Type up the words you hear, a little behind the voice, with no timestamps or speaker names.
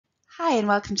Hi and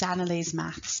welcome to Annalise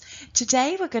Maths.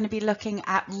 Today we're going to be looking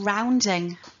at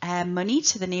rounding money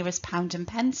to the nearest pound and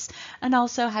pence and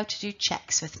also how to do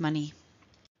checks with money.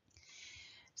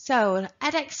 So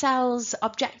Edexcel's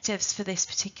objectives for this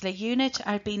particular unit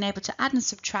are being able to add and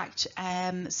subtract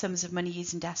sums of money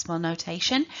using decimal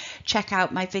notation. Check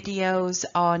out my videos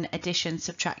on addition,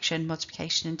 subtraction,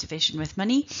 multiplication and division with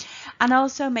money, and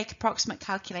also make approximate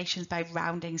calculations by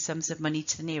rounding sums of money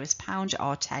to the nearest pound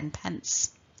or 10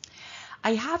 pence.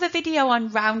 I have a video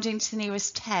on rounding to the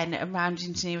nearest 10 and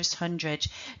rounding to the nearest 100.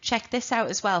 Check this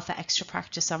out as well for extra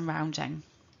practice on rounding.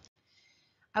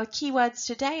 Our keywords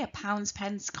today are pounds,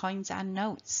 pence, coins and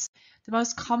notes. The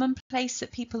most common place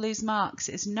that people lose marks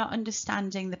is not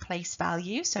understanding the place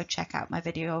value, so check out my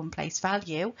video on place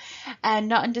value, and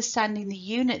not understanding the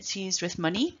units used with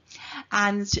money,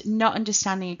 and not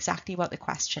understanding exactly what the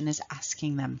question is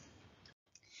asking them.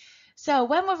 So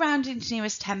when we're rounding to the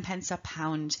nearest 10 pence or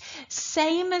pound,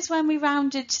 same as when we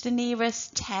rounded to the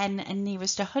nearest 10 and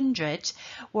nearest 100,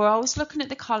 we're always looking at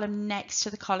the column next to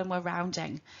the column we're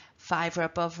rounding. 5 or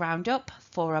above, round up,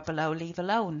 4 or below, leave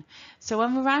alone. So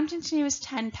when we're rounding to the nearest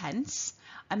 10 pence,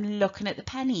 I'm looking at the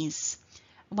pennies.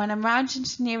 When I'm rounding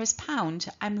to the nearest pound,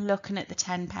 I'm looking at the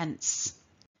 10 pence.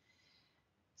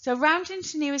 So rounding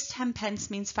to the nearest 10 pence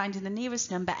means finding the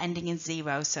nearest number ending in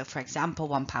 0. So for example,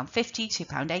 £1.50,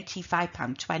 £2.80,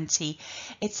 £5.20.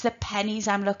 It's the pennies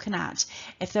I'm looking at.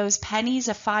 If those pennies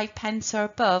are 5 pence or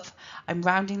above, I'm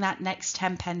rounding that next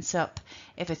 10 pence up.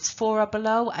 If it's 4 or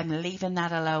below, I'm leaving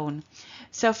that alone.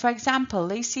 So for example,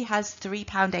 Lucy has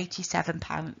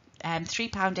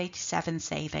 £3.87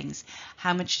 savings.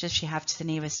 How much does she have to the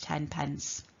nearest 10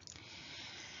 pence?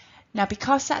 Now,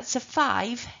 because that's a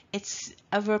 5, it's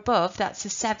over above, that's a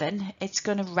 7, it's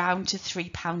going to round to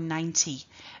 £3.90.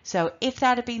 So if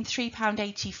that had been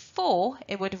 £3.84,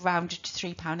 it would have rounded to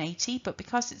 £3.80, but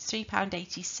because it's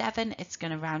 £3.87, it's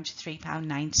going to round to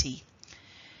 £3.90.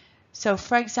 So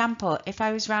for example, if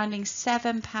I was rounding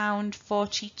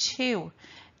 £7.42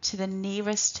 to the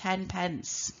nearest 10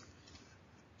 pence,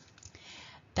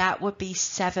 that would be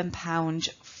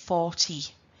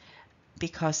 £7.40.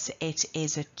 because it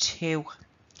is a 2.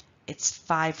 It's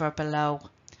 5 or below.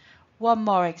 One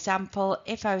more example,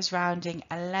 if I was rounding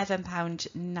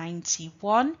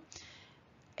 £11.91,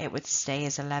 it would stay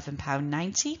as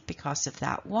 £11.90 because of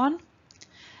that one.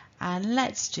 And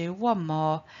let's do one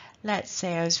more. Let's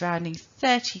say I was rounding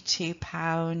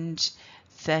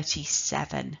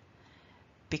 £32.37.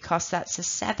 Because that's a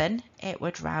 7, it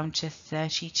would round to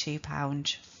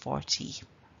 £32.40.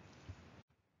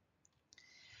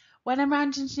 When I'm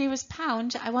rounding to nearest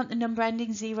pound, I want the number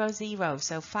ending 00, so £5,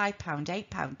 £8,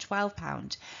 £12,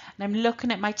 and I'm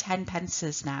looking at my 10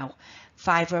 pences now.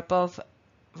 5 or above,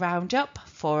 round up,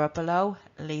 4 or below,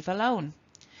 leave alone.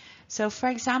 So for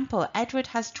example, Edward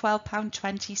has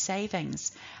 £12.20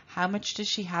 savings. How much does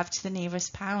she have to the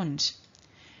nearest pound?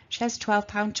 She has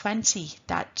 £12.20.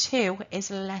 That 2 is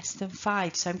less than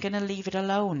 5, so I'm going to leave it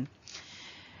alone.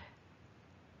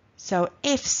 So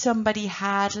if somebody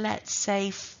had, let's say,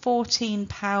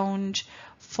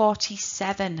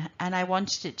 £14.47 and I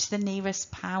wanted it to the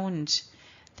nearest pound,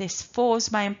 this 4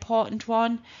 is my important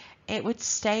one, it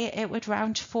would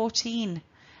round to 14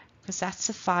 because that's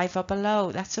a 5 or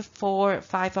below. That's a 4,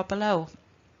 5 or below.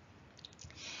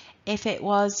 If it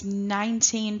was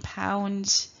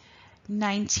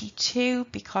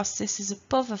 £19.92, because this is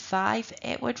above a 5,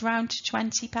 it would round to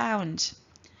 £20.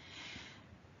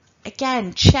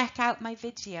 Again, check out my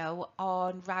video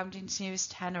on rounding to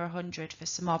nearest 10 or 100 for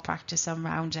some more practice on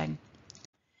rounding.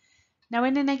 Now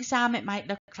in an exam it might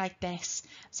look like this.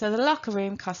 So the locker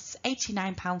room costs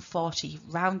 £89.40.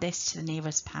 Round this to the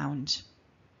nearest pound.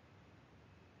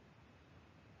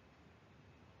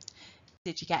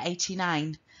 Did you get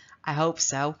 89? I hope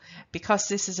so. Because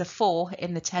this is a 4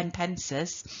 in the 10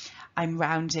 pences, I'm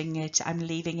rounding it, I'm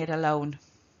leaving it alone.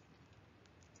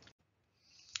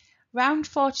 Round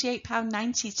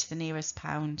 £48.90 to the nearest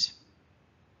pound.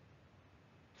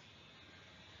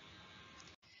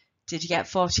 Did you get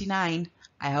 49?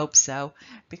 I hope so.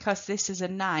 Because this is a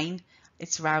 9,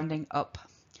 it's rounding up.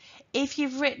 If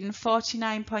you've written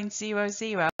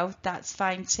 49.00, that's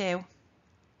fine too.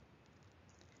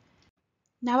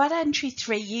 Now at entry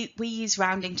 3, we use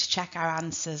rounding to check our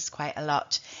answers quite a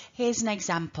lot. Here's an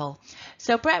example.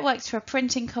 So Brett works for a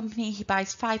printing company. He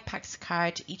buys 5 packs of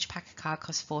card. Each pack of card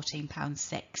costs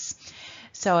 £14.06.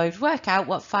 So I would work out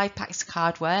what 5 packs of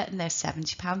card were, and they're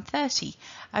 £70.30.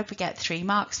 I would get 3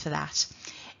 marks for that.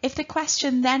 If the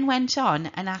question then went on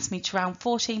and asked me to round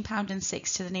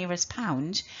 £14.06 to the nearest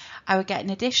pound, I would get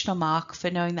an additional mark for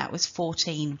knowing that was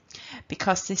 14.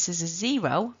 Because this is a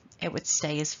 0, it would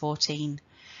stay as 14.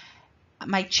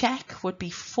 My cheque would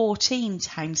be 14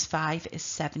 times 5 is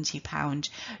 £70.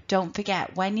 Don't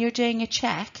forget, when you're doing a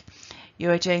cheque,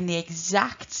 you are doing the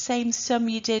exact same sum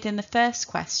you did in the first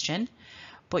question,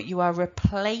 but you are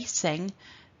replacing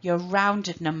your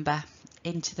rounded number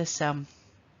into the sum.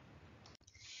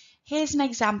 Here's an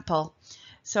example.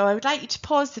 So I would like you to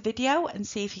pause the video and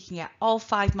see if you can get all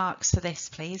 5 marks for this,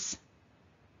 please.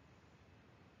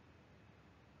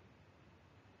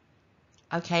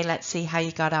 Okay, let's see how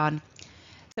you got on.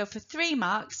 So for 3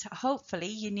 marks, hopefully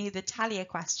you knew the Talia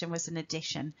question was an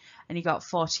addition and you got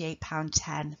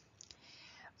 £48.10.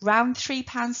 Round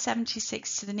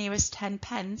 £3.76 to the nearest 10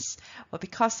 pence. Well,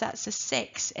 because that's a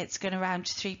 6, it's going to round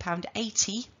to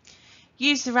 £3.80.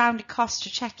 Use the rounded cost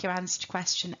to check your answer to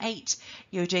question 8.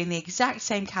 You're doing the exact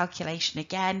same calculation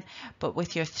again, but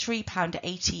with your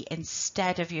 £3.80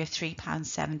 instead of your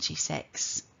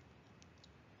 £3.76.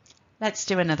 Let's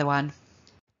do another one.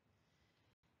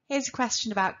 Here's a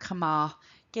question about Kamar.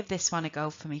 Give this one a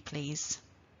go for me, please.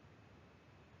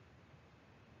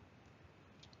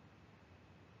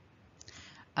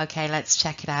 Okay, let's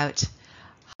check it out.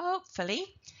 Hopefully,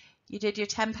 you did your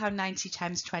 £10.90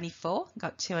 times 24,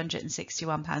 got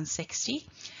 £261.60.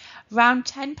 Round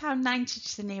 £10.90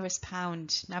 to the nearest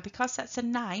pound. Now, because that's a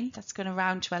 9, that's going to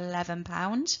round to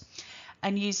 £11.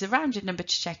 And use the rounded number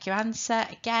to check your answer.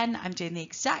 Again, I'm doing the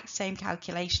exact same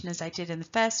calculation as I did in the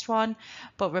first one,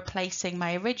 but replacing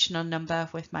my original number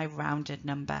with my rounded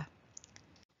number.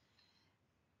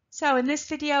 So in this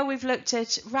video, we've looked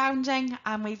at rounding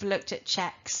and we've looked at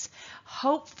checks.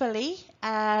 Hopefully,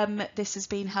 this has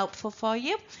been helpful for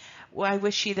you. I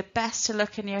wish you the best of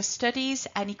luck in your studies.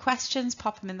 Any questions,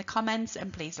 pop them in the comments,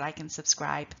 and please like and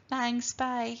subscribe. Thanks,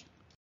 bye.